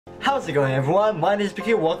How's it going, everyone? My name is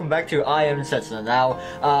McQ. Welcome back to I Am Setsuna.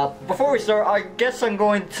 Now, before we start, I guess I'm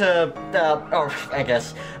going to,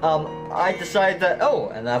 I decide that,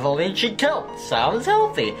 an avalanche kelp sounds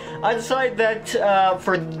healthy. I decide that,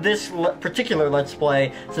 for this particular Let's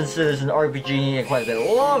Play, since it is an RPG and quite a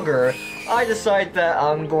bit longer, I decide that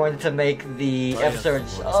I'm going to make the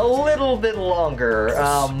episodes a little bit longer.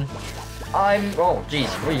 Oh, geez,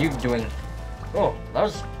 what are you doing? Oh, that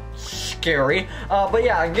was scary. But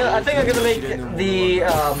yeah, I think I'm gonna make the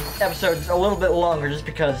episodes a little bit longer just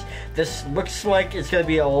because this looks like it's gonna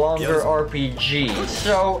be a longer RPG.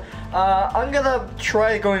 So I'm gonna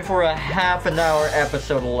try going for a half-an-hour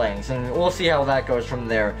episode length, and we'll see how that goes from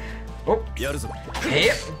there. Oh, yep.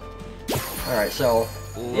 Alright, so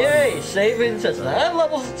yay, saving Setsuna at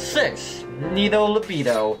level 6. Nido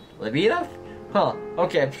libido. Libido? Huh,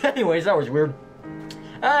 okay. Anyways, that was weird.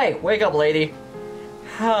 Hey, wake up, lady.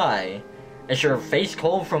 Hi. Is your face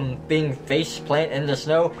cold from being face plant in the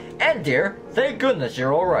snow? And dear, thank goodness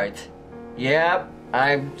you're alright. Yep,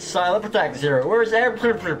 I'm silent protector here. Where's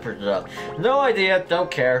No idea,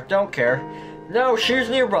 don't care. No, she's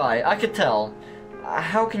nearby, I could tell.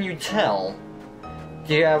 How can you tell?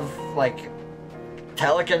 Do you have, like,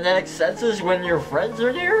 telekinetic senses when your friends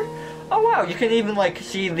are near? Oh wow, you can even, like,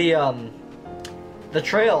 see the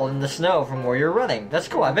trail in the snow from where you're running. That's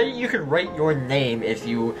cool. I bet you could write your name if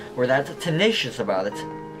you were that tenacious about it.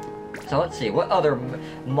 So let's see, what other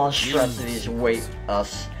monstrosities wait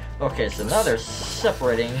us? Okay, so now they're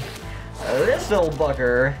separating. This little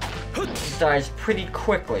bugger dies pretty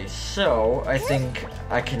quickly, so I think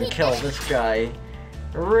I can kill this guy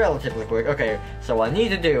relatively quick. Okay, so what I need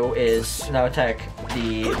to do is now attack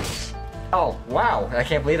the... Oh, wow, I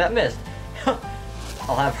can't believe that missed.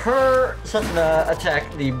 I'll have her, Setsuna,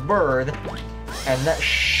 attack the bird, and that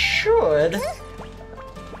should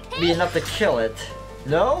be enough to kill it.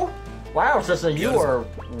 No? Wow, Setsuna, you are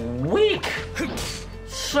weak!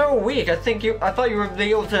 So weak, I thought you would be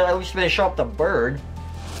able to at least finish off the bird.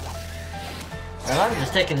 And I'm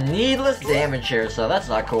just taking needless damage here, so that's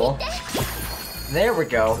not cool. There we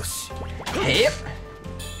go. Yep.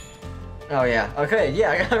 Oh yeah, okay,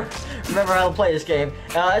 yeah, I gotta remember how to play this game.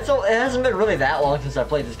 It hasn't been really that long since I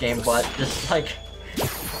played this game, but just like...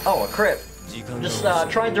 Oh, a crit. Just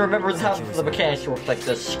trying to remember how the mechanics work, like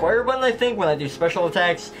the square button, I think, when I do special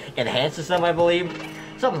attacks, enhances them, I believe.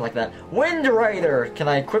 Something like that. Wind Rider! Can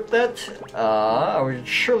I equip that? I would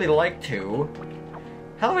surely like to.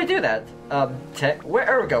 How do I do that? There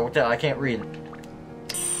we go, I can't read.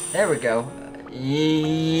 There we go.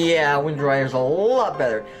 Yeah, Wind Rider's a lot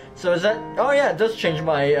better. So is that... Oh yeah, it does change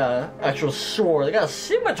my actual sword. I got a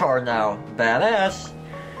scimitar now. Badass.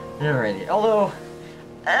 Alrighty. Although,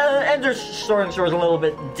 Ender's Soaring Sword is a little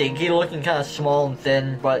bit dinky, looking kind of small and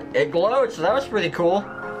thin, but it glowed, so that was pretty cool.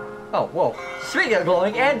 Oh, whoa. Speaking of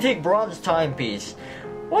glowing, antique bronze timepiece.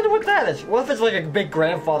 Wonder what that is. What if it's like a big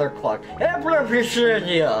grandfather clock?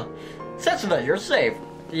 Setsuna, you're safe.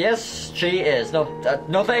 Yes, she is. No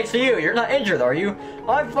thanks to you. You're not injured, are you?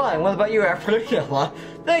 I'm fine. What about you, Africa?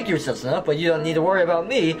 Thank you, Setsuna, but you don't need to worry about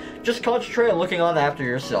me. Just concentrate on looking on after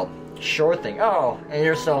yourself. Sure thing. Oh, and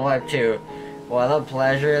you're still alive too. What a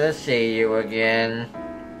pleasure to see you again.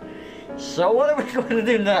 So what are we going to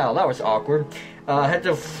do now? That was awkward. Head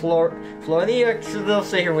to Florida, so they'll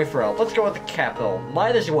stay here and wait for help. Let's go with the capital.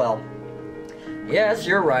 Might as well. Yes,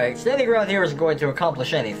 you're right. Standing around here isn't going to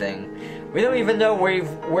accomplish anything. We don't even know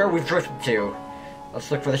where we've drifted to.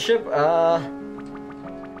 Let's look for the ship.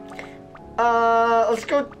 Let's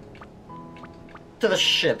go to the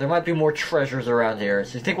ship. There might be more treasures around here.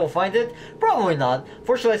 So you think we'll find it? Probably not.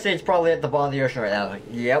 Fortunately, I'd say it's probably at the bottom of the ocean right now.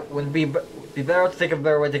 Yep, wouldn't be better to think of a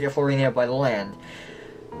better way to get Florinia by the land.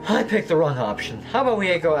 I picked the wrong option. How about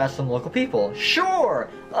we go ask some local people? Sure!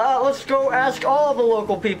 Let's go ask all the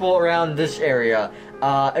local people around this area.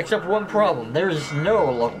 Except one problem. There's no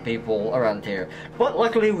local people around here. But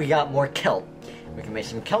luckily we got more kelp. We can make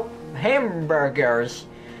some kelp hamburgers.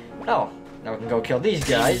 Oh, now we can go kill these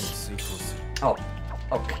guys. Oh,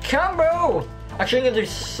 combo! Actually, I'm gonna do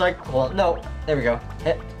cyclone. No, there we go.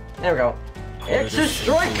 There we go. Extra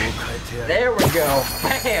strike! There we go.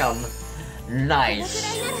 Bam!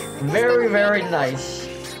 Nice. Very, very nice.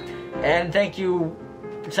 And thank you,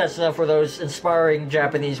 Setsuna, for those inspiring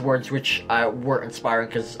Japanese words, which were inspiring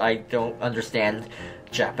because I don't understand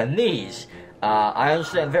Japanese. I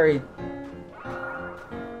understand very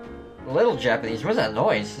little Japanese. What's that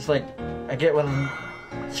noise? It's like I get when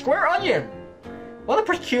square onion. What a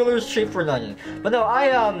peculiar shape for an onion. But no,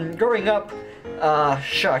 growing up,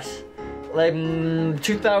 shucks. Like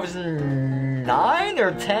 2009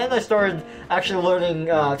 or 10, I started actually learning,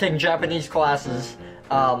 taking Japanese classes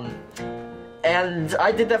And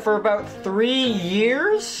I did that for about 3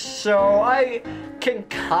 years, so I can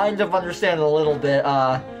kind of understand a little bit.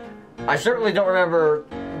 I certainly don't remember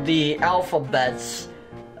the alphabets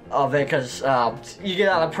of it, because you get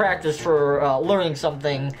out of practice for learning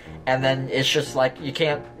something, and then it's just like you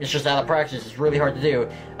can't. It's just out of practice. It's really hard to do.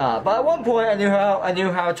 But at one point, I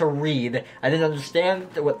knew how to read. I didn't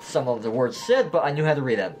understand what some of the words said, but I knew how to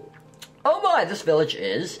read them. Oh my! This village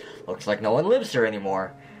looks like no one lives here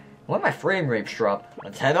anymore. Why my frame rates drop?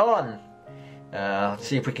 Let's head on. Let's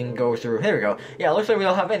see if we can go through. Here we go. Yeah, it looks like we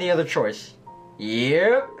don't have any other choice.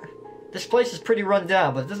 Yep. This place is pretty run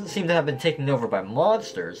down, but it doesn't seem to have been taken over by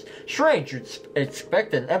monsters. Strange, you'd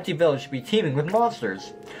expect an empty village to be teeming with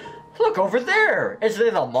monsters. Look over there! Is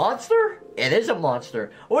it a monster? It is a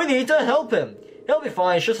monster. We need to help him. He'll be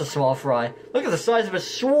fine, it's just a small fry. Look at the size of his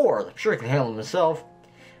sword. I'm sure he can handle himself.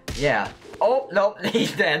 Yeah. Oh, no,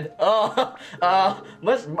 he's dead. Our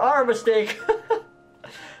mistake.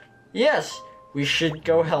 Yes, we should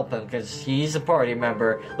go help him, because he's a party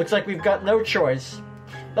member. Looks like we've got no choice.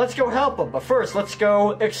 Let's go help him, but first, let's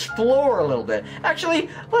go explore a little bit. Actually,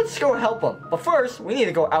 let's go help him. But first, we need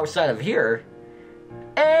to go outside of here.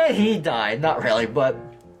 And he died. Not really, but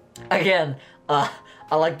again, I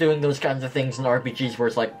like doing those kinds of things in RPGs where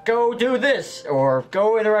it's like, go do this, or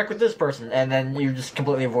go interact with this person, and then you just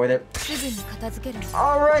completely avoid it.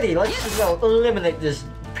 Alrighty, let's just eliminate this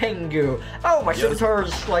Pengu. Oh, my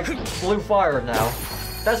scimitar's like blue fire now.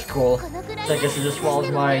 That's cool. So I guess it just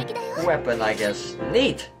follows my weapon, I guess.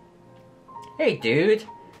 Neat. Hey, dude.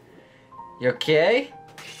 You okay?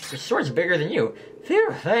 Your sword's bigger than you.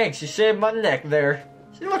 Phew, thanks. You saved my neck there.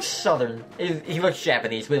 He looks southern. He looks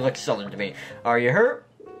Japanese, but he looks southern to me. Are you hurt?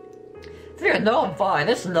 Phew, no, I'm fine.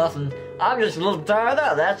 It's nothing. I'm just a little tired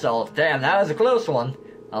out, that's all. Damn, that was a close one.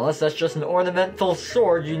 Unless that's just an ornamental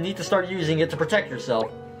sword, you need to start using it to protect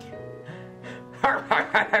yourself.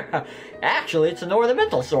 Actually, it's an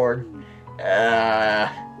ornamental sword.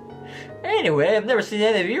 Anyway, I've never seen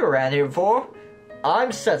any of you around here before. I'm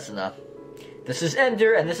Setsuna. This is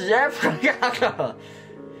Ender, and this is Africa.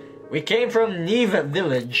 We came from Neve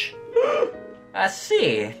Village. I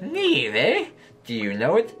see. Neve, eh? Do you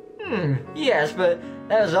know it? Yes, but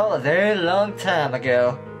that was all a very long time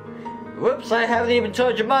ago. Whoops, I haven't even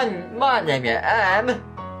told you my name yet. I'm...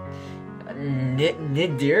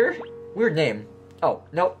 Nidir? Weird name. Oh,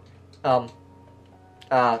 no.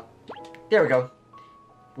 There we go.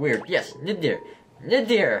 Weird. Yes, Nidir.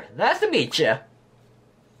 Nidir, nice to meet you.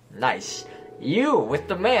 Nice. You, with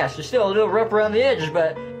the mask, you're still a little rough around the edges,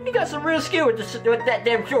 but you got some real skill with that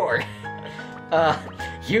damn sword.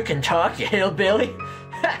 You can talk, you hillbilly.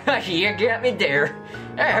 You got me there.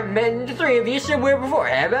 I haven't met the three of you somewhere before,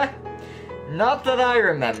 have I? Not that I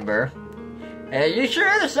remember. You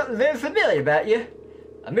sure there's something very familiar about you?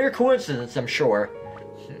 A mere coincidence, I'm sure.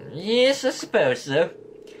 Yes, I suppose so.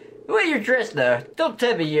 The way you're dressed, though, don't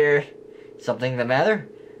tell me you're... something the matter?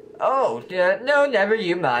 Oh, no, never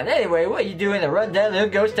you mind. Anyway, what you doing in a rundown little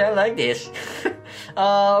ghost town like this?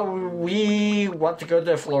 We want to go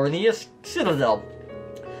to Florinia Citadel.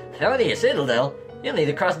 Florinia Citadel? You'll need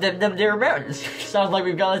to cross them dear mountains. Sounds like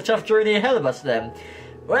we've got a tough journey ahead of us then.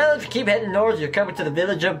 Well, if you keep heading north, you're coming to the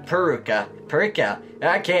village of Peruka. Peruka?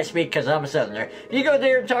 I can't speak because I'm a southerner. If you go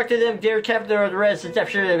there and talk to them, dear captain or the residents, I'm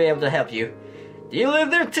sure they'll be able to help you. Do you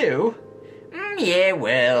live there too? Yeah,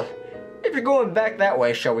 well... if you're going back that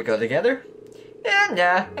way, shall we go together?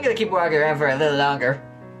 Nah, I'm gonna keep walking around for a little longer.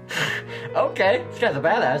 Okay, it's kind of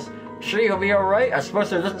badass. Sure you'll be alright? I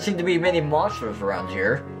suppose there doesn't seem to be many monsters around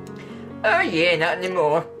here. Oh yeah, not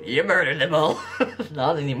anymore. You murdered them all.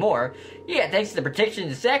 Not anymore. Yeah, thanks to the protection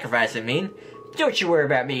and sacrifice, I mean. Don't you worry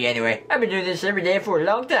about me anyway. I've been doing this every day for a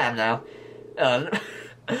long time now.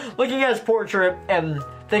 Looking at his portrait and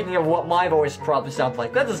thinking of what my voice probably sounds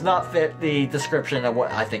like, that does not fit the description of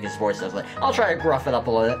what I think his voice sounds like. I'll try to gruff it up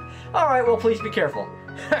a little bit. Alright, well please be careful.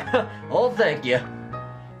 Well, thank you.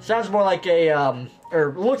 Sounds more like a,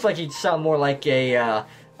 or looks like he'd sound more like a,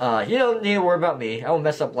 you don't need to worry about me. I won't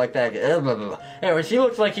mess up like that. Anyways, he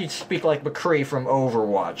looks like he'd speak like McQ from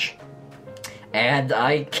Overwatch. And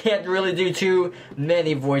I can't really do too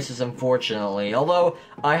many voices, unfortunately. Although,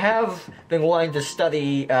 I have been wanting to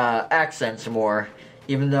study accents more.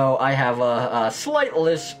 Even though I have a slight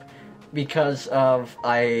lisp because of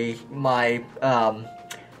my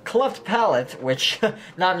cleft palate, which,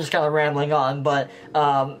 now I'm just kind of rambling on, but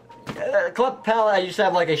cleft palate, I used to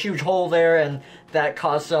have like a huge hole there, and that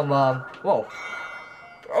caused some, whoa.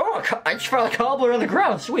 Oh, I just found a cobbler on the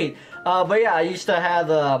ground, sweet. But yeah, I used to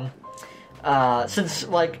have, since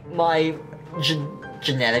like my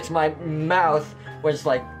genetics, my mouth was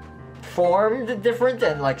like formed different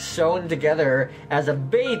and like sewn together as a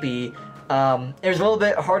baby, it was a little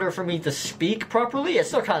bit harder for me to speak properly. It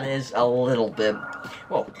still kind of is a little bit.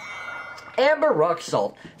 Whoa. Amber rock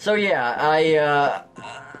salt. So yeah,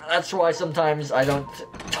 that's why sometimes I don't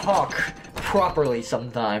talk properly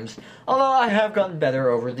sometimes. Although I have gotten better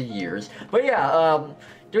over the years. But yeah,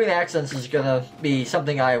 doing accents is gonna be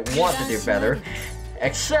something I want to do better.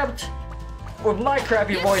 Except, with my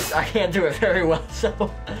crappy voice, I can't do it very well, so...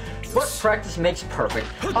 But practice makes perfect.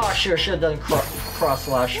 Ah, sure, should've done cross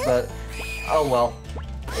slash, but... Oh well.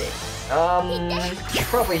 Should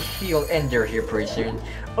probably heal Ender here pretty soon.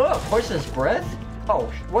 Oh, poisonous breath?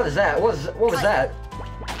 Oh, what is that? What was that?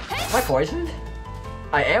 Am I poisoned?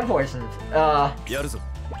 I am poisoned. How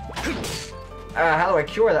do I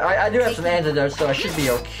cure that? I do have some antidotes, so I should be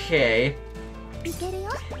okay.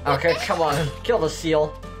 Okay, come on. Kill the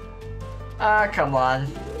seal. Come on.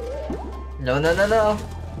 No.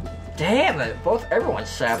 Damn it. Everyone's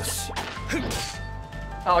sapped.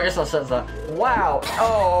 Oh, I guess I'll set that. Wow.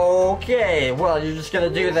 Okay. Well, you're just gonna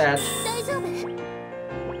do that.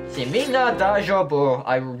 See, mina daijoubu,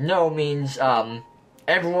 I know means,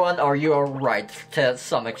 everyone, are you alright, to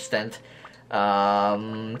some extent.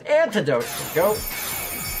 Antidote. Go.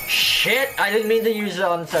 Shit, I didn't mean to use it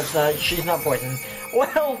on Setsuna. She's not poisoned.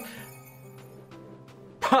 Well,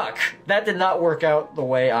 fuck. That did not work out the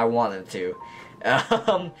way I wanted to.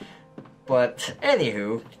 But,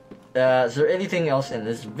 anywho, is there anything else in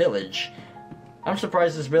this village? I'm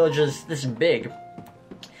surprised this village is this big.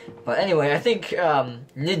 But anyway, I think,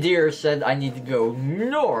 Nadir said I need to go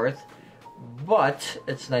north, but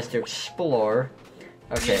it's nice to explore.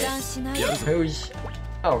 Okay, who's...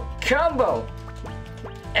 Oh, combo!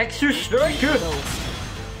 Extra striker!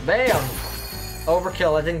 Bam!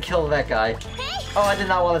 Overkill, I didn't kill that guy. Oh, I did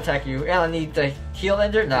not want to attack you. And I need to heal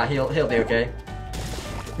Ender? Nah, he'll be okay.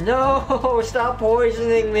 No! Stop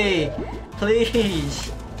poisoning me!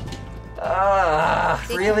 Please!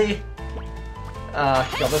 Really?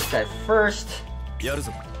 Kill this guy first.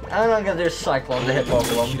 And I'm gonna do Cyclone to hit both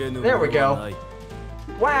of them. There we go.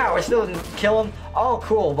 Wow, I still didn't kill him? Oh,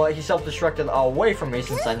 cool, but he self-destructed away from me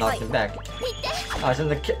since I knocked him back. I was in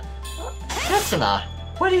the Setsuna,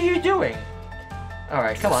 what are you doing?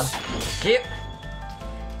 Alright, come on. Yep.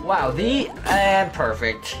 Wow, and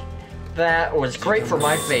perfect. That was great for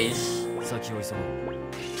my face.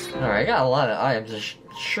 Alright, I got a lot of items. I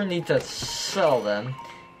sure need to sell them.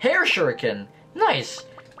 Hair shuriken! Nice!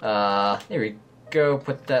 Here we go,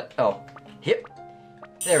 put that... Oh, yep.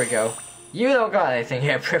 There we go. You don't got anything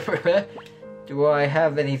here. Do I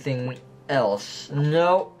have anything else?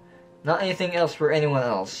 No. Not anything else for anyone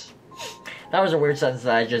else. That was a weird sentence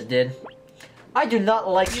that I just did. I do not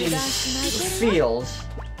like these fields.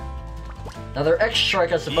 Another X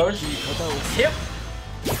strike, I suppose. Yep.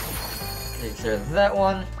 Takes care of that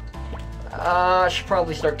one. I should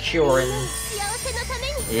probably start curing.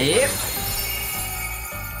 Yep.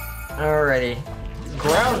 Alrighty.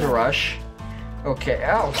 Ground rush. Okay.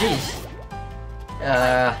 Oh, jeez.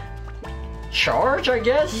 Charge, I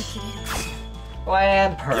guess?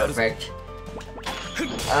 And perfect.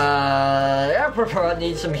 Apricot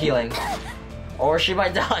needs some healing. Or she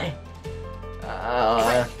might die.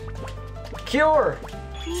 Cure!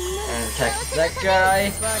 And attack that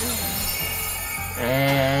guy.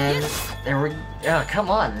 And there we go. Come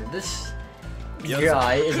on, this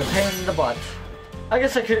guy is a pain in the butt. I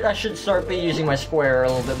guess I should start using my square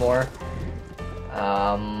a little bit more.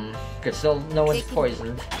 Good, still no one's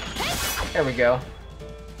poisoned. There we go.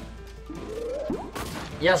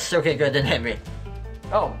 Yes, okay, good, didn't hit me.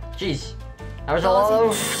 Oh, jeez. That was a lot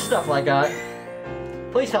of stuff I got.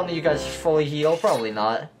 Please tell me you guys fully heal. Probably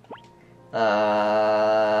not.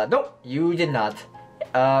 Nope, you did not.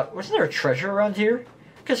 Wasn't there a treasure around here?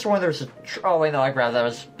 I could have sworn there was a oh wait, no, I grabbed that, it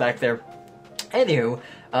was back there. Anywho,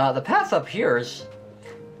 the path up here is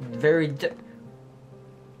very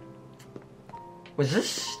was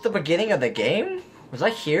this the beginning of the game? Was I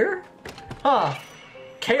here? Huh.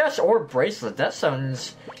 Chaos Orb Bracelet, that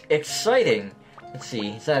sounds exciting. Let's see,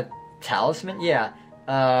 is that talisman? Yeah.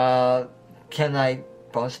 Can I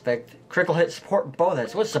bonus effect? Critical hit support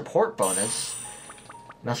bonus. What's support bonus?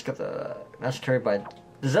 Mask carried by...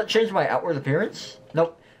 Does that change my outward appearance?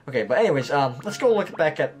 Nope. Okay, but anyways, let's go look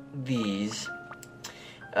back at these.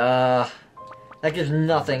 That gives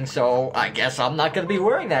nothing, so I guess I'm not gonna be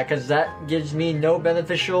wearing that, because that gives me no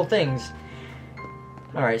beneficial things.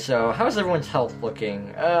 Alright, so how's everyone's health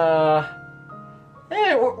looking?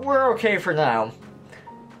 We're okay for now.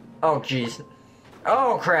 Oh, jeez.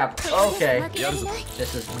 Oh, crap. Okay.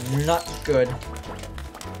 This is not good.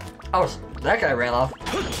 Oh, that guy ran off.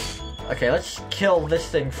 Okay, let's kill this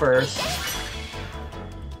thing first.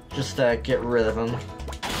 Just to get rid of him.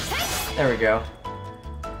 There we go.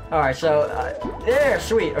 Alright, so, there,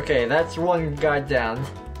 sweet. Okay, that's one guy down.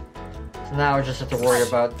 So now I just have to worry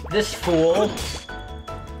about this fool.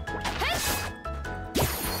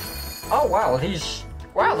 Oh, wow,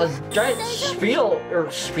 wow, the giant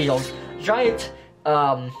giant,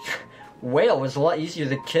 whale was a lot easier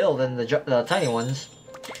to kill than the tiny ones.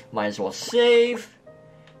 Might as well save.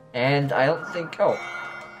 And I don't think,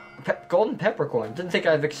 golden peppercorn. Didn't think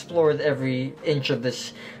I've explored every inch of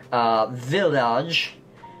this, village.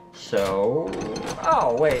 So,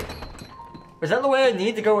 oh, wait. Was that the way I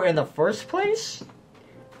need to go in the first place?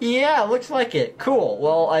 Yeah, looks like it. Cool.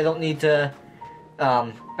 Well, I don't need to,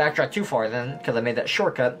 backtrack too far then, because I made that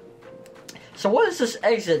shortcut. So what is this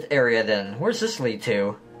exit area then? Where's this lead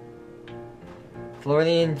to?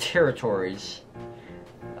 Floridian territories.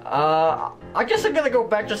 I guess I'm gonna go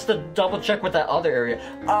back just to double check with that other area.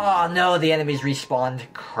 Oh no, the enemies respawned.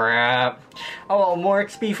 Crap. Oh well, more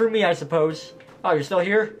XP for me, I suppose. Oh, you're still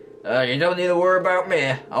here? You don't need to worry about me.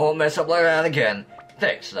 I won't mess up like that again.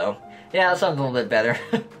 Thanks, though. Yeah, that sounds a little bit better.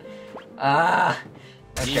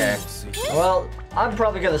 Okay. Well, I'm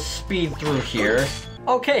probably gonna speed through here.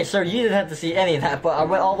 Okay, so you didn't have to see any of that, but I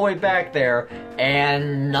went all the way back there,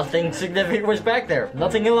 and nothing significant was back there.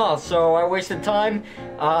 Nothing at all, so I wasted time,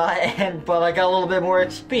 but I got a little bit more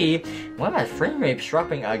XP. Why am my frame rate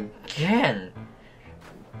dropping again?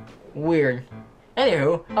 Weird.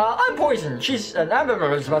 Anywho, I'm poisoned. I'm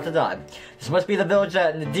about to die. This must be the village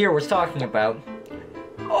that the deer was talking about.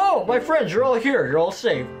 Oh, my friends, you're all here. You're all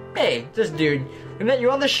safe. Hey, this dude. We met you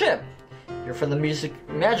on the ship. You're from the Magic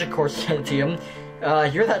Consortium.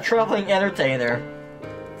 You're that traveling entertainer.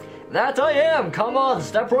 That I am. Come on,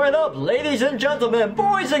 step right up. Ladies and gentlemen,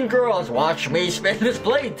 boys and girls, watch me spin this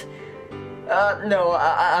plate. No,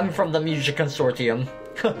 I'm from the Music Consortium.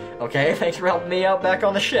 Okay, thanks for helping me out back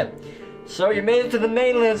on the ship. So you made it to the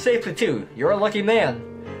mainland safely too. You're a lucky man.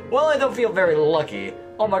 Well, I don't feel very lucky.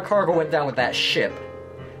 All my cargo went down with that ship.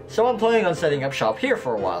 So I'm planning on setting up shop here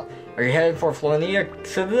for a while. Are you headed for Florinia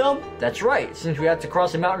Citadel? That's right, since we have to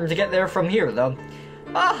cross the mountain to get there from here, though.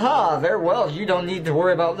 Aha, very well, you don't need to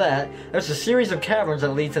worry about that. There's a series of caverns that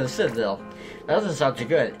lead to the Citadel. That doesn't sound too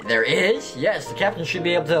good. There is? Yes, the captain should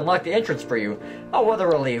be able to unlock the entrance for you. Oh, what a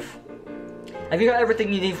relief. Have you got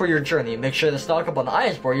everything you need for your journey? Make sure to stock up on the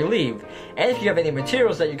items before you leave. And if you have any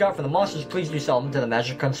materials that you got from the monsters, please do sell them to the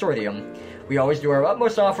Magic Consortium. We always do our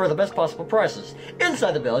utmost to offer the best possible prices.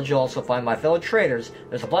 Inside the village, you'll also find my fellow traders.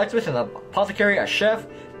 There's a blacksmith and an apothecary, a chef.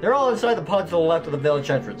 They're all inside the pod to the left of the village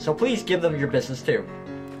entrance, so please give them your business too.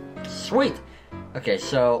 Sweet! Okay,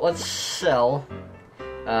 so let's sell.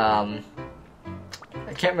 I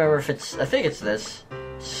can't remember if it's. I think it's this.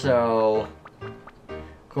 So.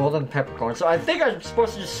 Golden peppercorn. So I think I'm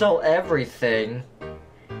supposed to just sell everything.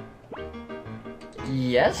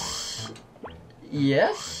 Yes?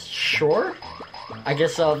 Yes? Sure? I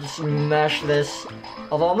guess I'll just mash this.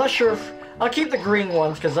 Although I'm not sure if... I'll keep the green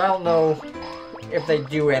ones because I don't know if they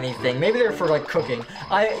do anything. Maybe they're for like cooking.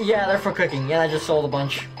 Yeah, they're for cooking. And I just sold a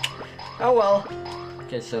bunch. Oh well.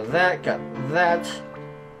 Okay, so that got that.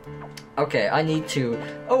 Okay, I need to...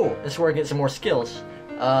 Oh, this is where I get some more skills.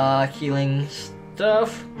 Healing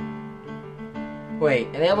stuff. Wait,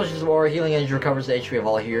 enables use of aura healing energy recovers the HP of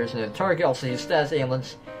all healers, and the target also uses status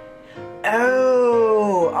ailments.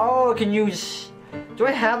 Oh, I can use... Do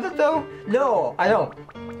I have that though? No, I don't.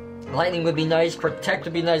 Lightning would be nice, protect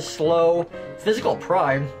would be nice, slow, physical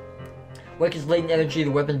prime. Wakens latent energy,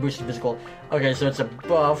 the weapon boosted physical. Okay, so it's a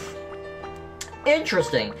buff.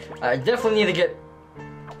 Interesting. I definitely need to get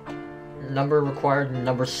number required,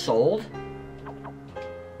 number sold.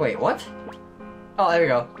 Wait, what? Oh, there we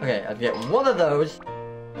go. Okay, I'll get one of those.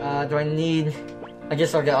 Do I need... I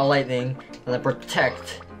guess I'll get a lightning, and then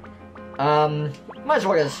protect. Might as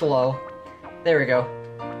well get a slow. There we go.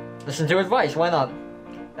 Listen to advice, why not?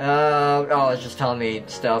 Oh, it's just telling me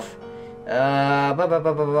stuff. Yeah,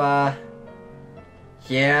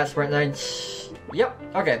 sprint nights. Yep,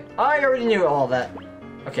 okay. I already knew all that.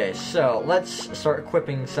 Okay, so let's start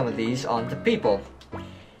equipping some of these onto people.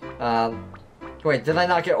 Wait, did I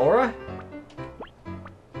not get aura?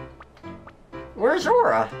 Where's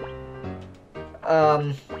aura?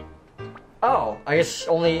 Oh, I guess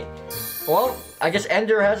only... Well, I guess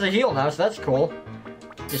Ender has a heal now, so that's cool.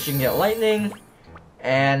 Guess you can get lightning.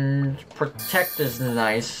 And protect is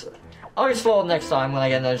nice. I'll get slow next time when I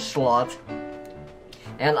get another slot.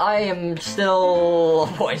 And I am still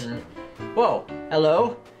poisoned. Whoa,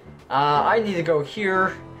 hello? I need to go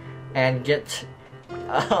here and get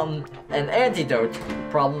an antidote.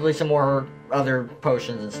 Probably some more other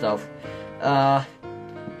potions and stuff. Hi!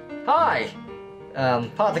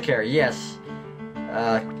 Apothecary, yes.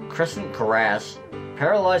 Crescent Grass.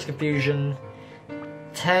 Paralyzed Confusion.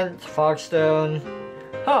 Tent, Fogstone.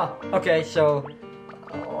 Huh, okay, so...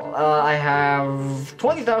 I have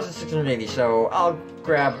 20,680, so I'll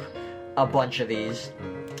grab a bunch of these.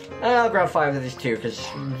 I'll grab 5 of these too, because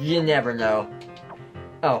you never know.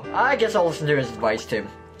 Oh, I guess I'll listen to his advice too.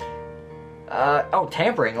 Oh,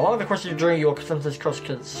 tampering. Along the course of your journey, you will sometimes cross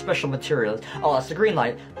special materials. Oh, that's the green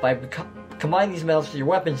light. By combining these metals with your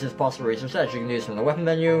weapons, it's possible to raise your stats. You can do this from the weapon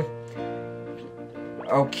menu.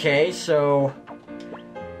 Okay, so...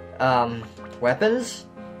 weapons?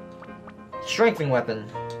 Strengthening weapon.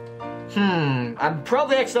 I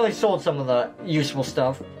probably accidentally sold some of the useful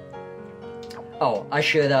stuff. Oh, I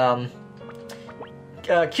should,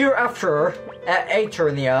 cure after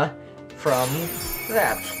Aeternia from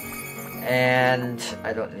that. And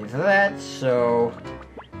I don't need that, so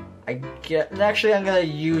actually I'm gonna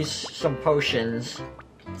use some potions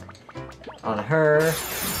on her.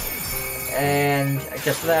 And I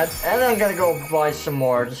guess that, and then I'm gonna go buy some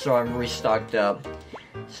more just so I'm restocked up.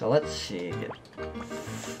 So let's see, get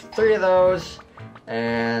 3 of those,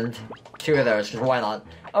 and 2 of those, because why not?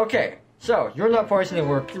 Okay, so, you're not poisoning,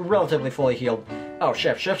 we're relatively fully healed. Oh,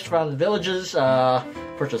 chefs found in villages,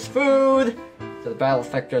 purchase food, so the battle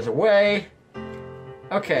effect goes away.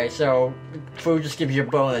 Okay, so, food just gives you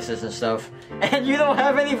bonuses and stuff. And you don't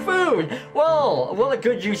have any food! Well, what a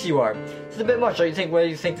good juice you are. It's a bit much, what do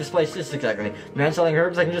you think this place is exactly? Man selling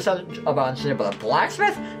herbs, I can just have a bunch, but a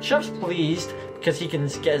blacksmith? Chef's pleased, because he can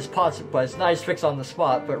get his pots, but it's nice fix on the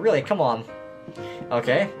spot, but really, come on.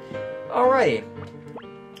 Okay. Alrighty.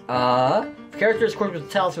 Characters equipped with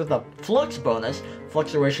talents with a flux bonus.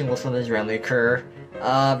 Fluctuation will sometimes randomly occur.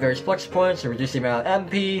 Various flux points to reduce the amount of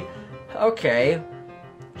MP. Okay.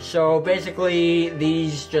 So basically,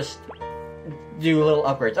 these just do little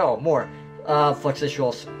upgrades. Oh, more.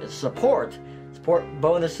 Fluxual support. Support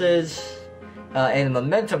bonuses. And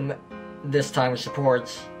momentum this time with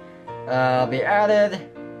supports. Be added.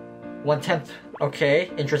 1/10. Okay,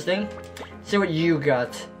 interesting. See what you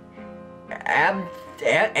got.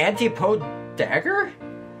 Antipode dagger?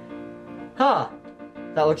 Huh.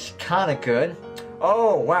 That looks kinda good.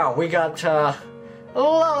 Oh, wow, we got, a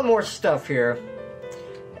lot more stuff here.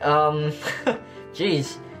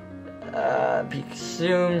 Jeez. Be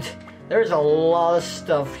consumed. There's a lot of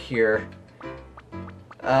stuff here.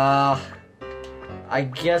 I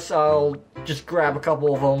guess I'll just grab a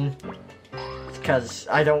couple of them. Because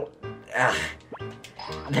I don't...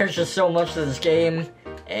 there's just so much to this game.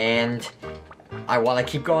 And I want to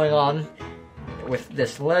keep going on with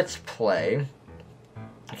this Let's Play.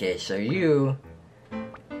 Okay, so you...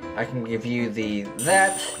 I can give you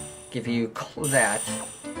that. Give you that.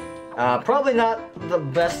 Probably not the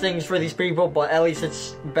best things for these people, but at least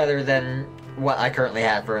it's better than what I currently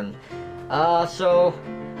have for them. So...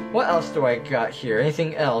 what else do I got here?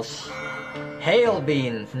 Anything else? Hail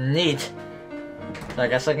Bean. Neat. So I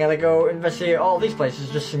guess I gotta go investigate all these places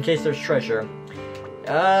just in case there's treasure.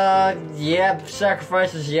 Yeah,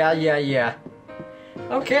 sacrifices, yeah.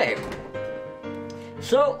 Okay.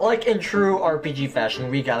 So, like in true RPG fashion,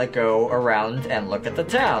 we gotta go around and look at the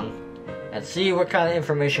town. And see what kind of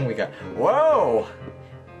information we got. Whoa!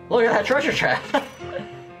 Look at that treasure trap!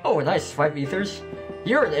 Oh, nice, 5 ethers.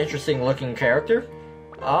 You're an interesting looking character.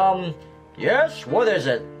 Yes, what is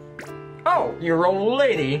it? Oh, your old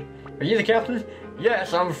lady. Are you the captain?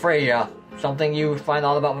 Yes, I'm Freya. Something you find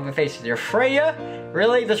out about my face. You're Freya?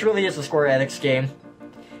 Really? This really is a Square Enix game.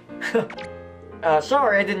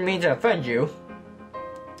 Sorry, I didn't mean to offend you.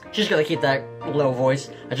 She's gonna keep that low voice.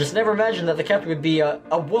 I just never imagined that the captain would be a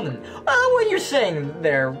woman. What are you saying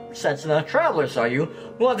there, Setsuna? Travelers, are you?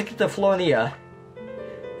 We want to get to Flonia.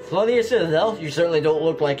 Flonia Citadel? You certainly don't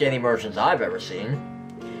look like any merchants I've ever seen.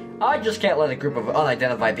 I just can't let a group of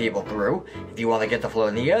unidentified people through. If you want to get to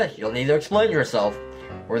Flonia, you'll need to explain yourself.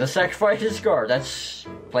 We're the Sacrifice's Guard, that's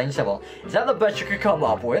plain and simple. Is that the best you could come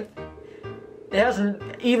up with? It hasn't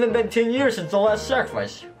even been 10 years since the last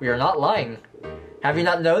sacrifice. We are not lying. Have you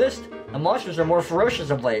not noticed? The monsters are more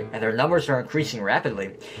ferocious of late, and their numbers are increasing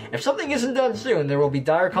rapidly. If something isn't done soon, there will be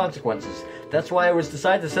dire consequences. That's why it was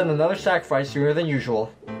decided to send another sacrifice sooner than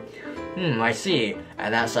usual. I see.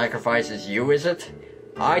 And that sacrifice is you, is it?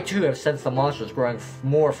 I too have sensed the monsters growing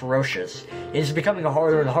more ferocious. It is becoming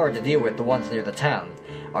harder and harder to deal with the ones near the town.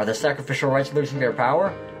 Are the sacrificial rites losing their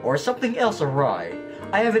power? Or is something else awry?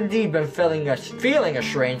 I have indeed been feeling a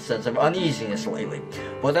strange sense of uneasiness lately,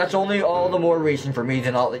 but that's only all the more reason for me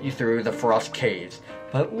to not let you through the Frost Caves.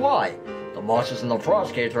 But why? The monsters in the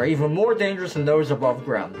Frost Caves are even more dangerous than those above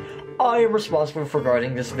ground. I am responsible for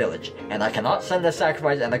guarding this village, and I cannot send a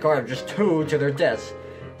sacrifice and a guard of just 2 to their deaths.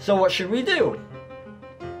 So what should we do?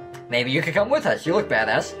 Maybe you could come with us. You look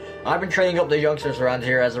badass. I've been training up the youngsters around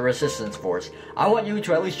here as a resistance force. I want you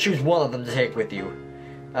to at least choose one of them to take with you.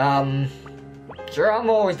 Sure, I'm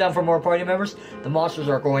always down for more party members. The monsters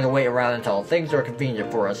are going to wait around until things are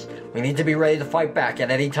convenient for us. We need to be ready to fight back at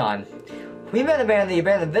any time. We met a man in the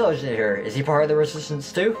abandoned village near here. Is he part of the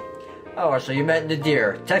resistance too? Oh, so you met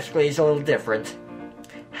Nadir. Technically, he's a little different.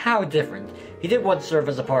 How different? He did once serve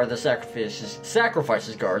as a part of the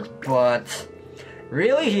sacrifices guards, but...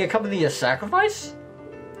 Really? He accompanied a sacrifice?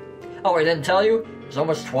 Oh, I didn't tell you? It was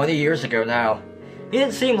almost 20 years ago now. He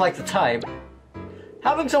didn't seem like the type.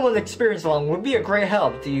 Having someone experienced along would be a great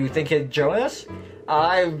help. Do you think he'd join us?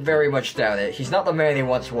 I very much doubt it. He's not the man he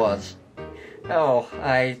once was. Oh,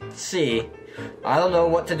 I see. I don't know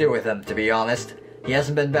what to do with him, to be honest. He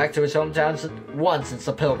hasn't been back to his hometown once since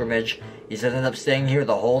the pilgrimage. He's ended up staying here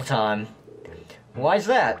the whole time. Why's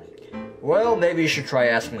that? Well, maybe you should try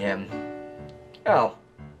asking him. Oh,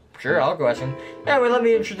 sure, I'll go ask him. Anyway, let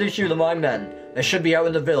me introduce you to my men. They should be out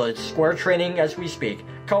in the village, square training as we speak.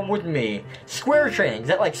 Come with me. Square training? Is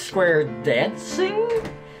that like square dancing?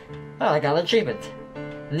 Oh, I got an achievement.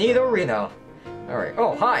 Nito Reno. Alright,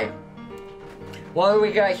 oh, hi. What do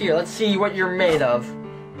we got here? Let's see what you're made of.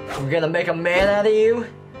 We're gonna make a man out of you?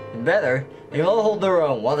 Better. They can all hold their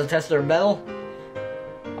own. Want to test their mettle?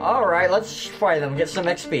 Alright, let's fight them, get some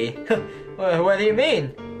XP. What do you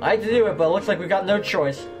mean? I hate to do it, but it looks like we got no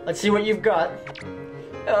choice. Let's see what you've got.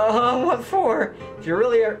 What for? If you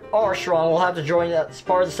really are strong, we'll have to join as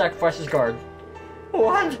part of the Sacrifices Guard.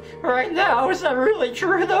 What? Right now? Is that really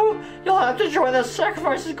true, though? You'll have to join the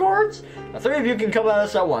Sacrifices Guards? The 3 of you can come at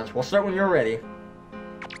us at once. We'll start when you're ready.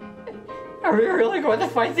 Are we really going to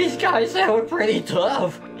fight these guys? That look pretty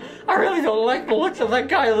tough. I really don't like the looks of that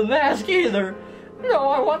guy in the mask either. No,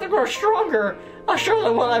 I want to grow stronger. I'll show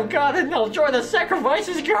them what I've got and I'll join the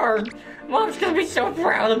Sacrifices Guard. Mom's gonna be so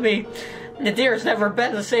proud of me. Nadir's never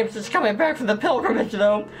been the same since coming back from the pilgrimage,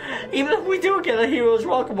 though. Even if we do get a hero's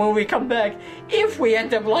welcome when we come back, if we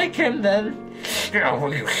end up like him, then...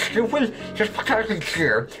 Oh, you stupid. Just because he's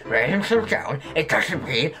here, ran himself down, it doesn't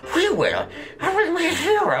mean we will. I was a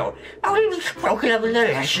hero. I was broken up in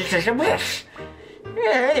the ashes as a mess.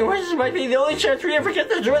 Yeah, anyways, this might be the only chance we ever get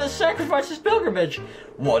to join the Sacrifices pilgrimage.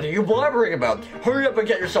 What are you blabbering about? Hurry up and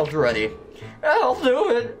get yourself ready. I'll do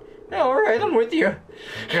it. Alright, I'm with you.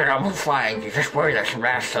 I'm fine. You just wear this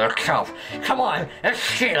mask to look tough. Come on, let's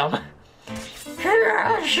shoot him.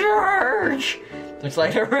 Charge! Looks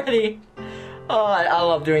like they're ready. Oh, I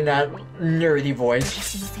love doing that nerdy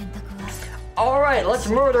voice. Alright, let's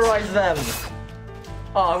murderize them.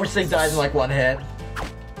 Oh, I wish they died in like 1 hit.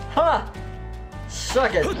 Huh!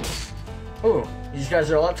 Suck it. Ooh, these guys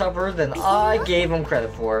are a lot tougher than I gave them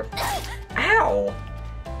credit for. Ow!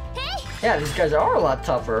 Yeah, these guys are a lot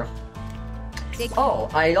tougher. Oh,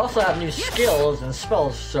 I also have new skills and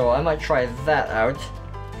spells, so I might try that out.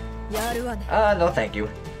 No thank you.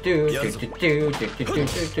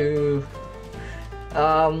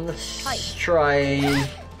 Let's try...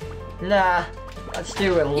 Nah, let's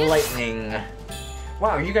do a lightning.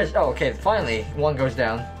 Wow, you guys... Oh, okay, finally, one goes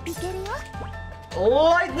down.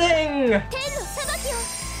 Lightning!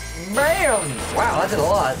 Bam! Wow, that did a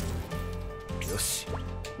lot.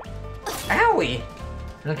 Owie!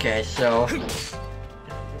 Okay, so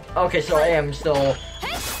I am still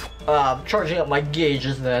charging up my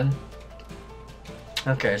gauges then.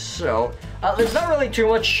 Okay, so there's not really too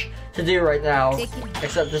much to do right now,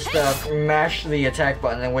 except just mash the attack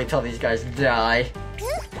button and wait till these guys die.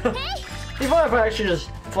 Even if I actually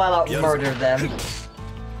just flat out murder them.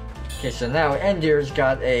 Okay, so now Endir's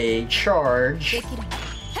got a charge.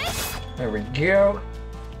 There we go.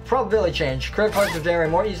 Probability change. Crit points are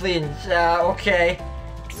generated more easily and, okay.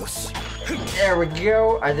 There we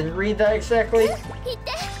go. I didn't read that exactly.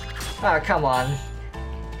 Ah, come on.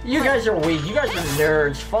 You guys are weak. You guys are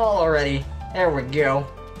nerds. Fall already. There we go.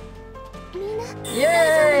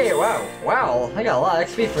 Yay! Wow, wow. I got a lot of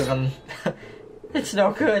XP for them. It's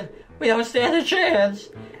no good. We don't stand a chance.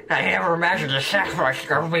 I never imagined the sacrifice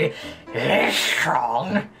would be this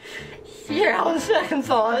strong. Yeah, on second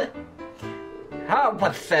thought. How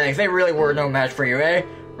pathetic. They really were no match for you, eh?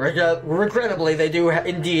 Regrettably, they do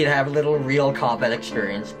indeed have little real combat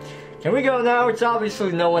experience. Can we go now? It's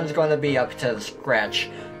obviously no one's going to be up to the scratch.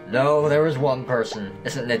 No, there was one person.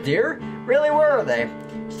 Isn't Nadir? Really, where are they?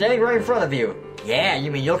 Standing right in front of you. Yeah, you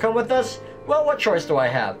mean you'll come with us? Well, what choice do I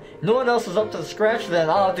have? If no one else is up to the scratch, then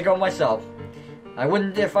I'll have to go myself. I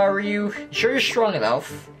wouldn't if I were you. Sure you're strong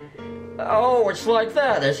enough? Oh, it's like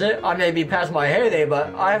that, is it? I may be past my heyday,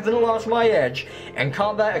 but I haven't lost my edge. And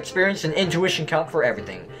combat experience and intuition count for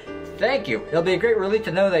everything. Thank you. It'll be a great relief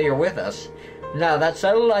to know that you're with us. Now that's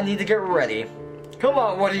settled, I need to get ready. Come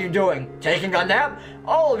on, what are you doing? Taking a nap?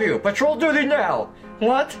 All of you, patrol duty now!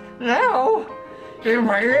 What? Now?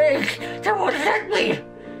 My legs! That won't let me!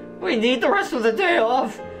 We need the rest of the day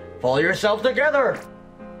off. Pull yourself together.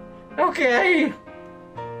 Okay.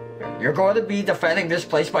 You're going to be defending this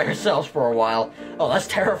place by yourselves for a while. Oh, that's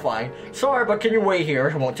terrifying. Sorry, but can you wait here?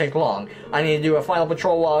 It won't take long. I need to do a final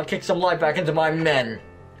patrol while I kick some life back into my men.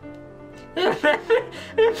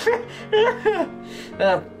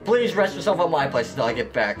 Please rest yourself at my place until I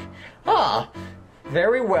get back. Ah,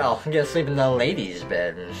 very well. I'm gonna sleep in the ladies'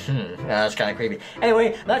 bed. That's kind of creepy.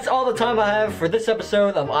 Anyway, that's all the time I have for this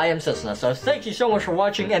episode of I Am Setsuna. So thank you so much for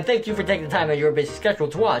watching, and thank you for taking the time out of your busy schedule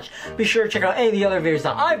to watch. Be sure to check out any of the other videos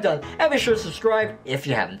that I've done, and be sure to subscribe if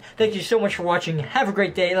you haven't. Thank you so much for watching. Have a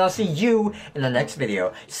great day, and I'll see you in the next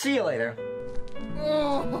video. See you later.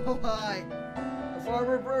 Oh, hi.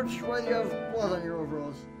 Farmer Birch, why do you have blood on your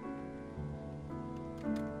overalls?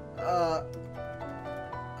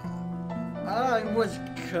 I was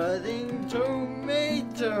cutting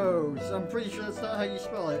tomatoes. I'm pretty sure that's not how you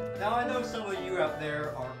spell it. Now I know some of you out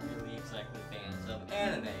there aren't really exactly fans of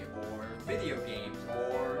anime or video games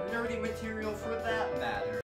or nerdy material for that matter.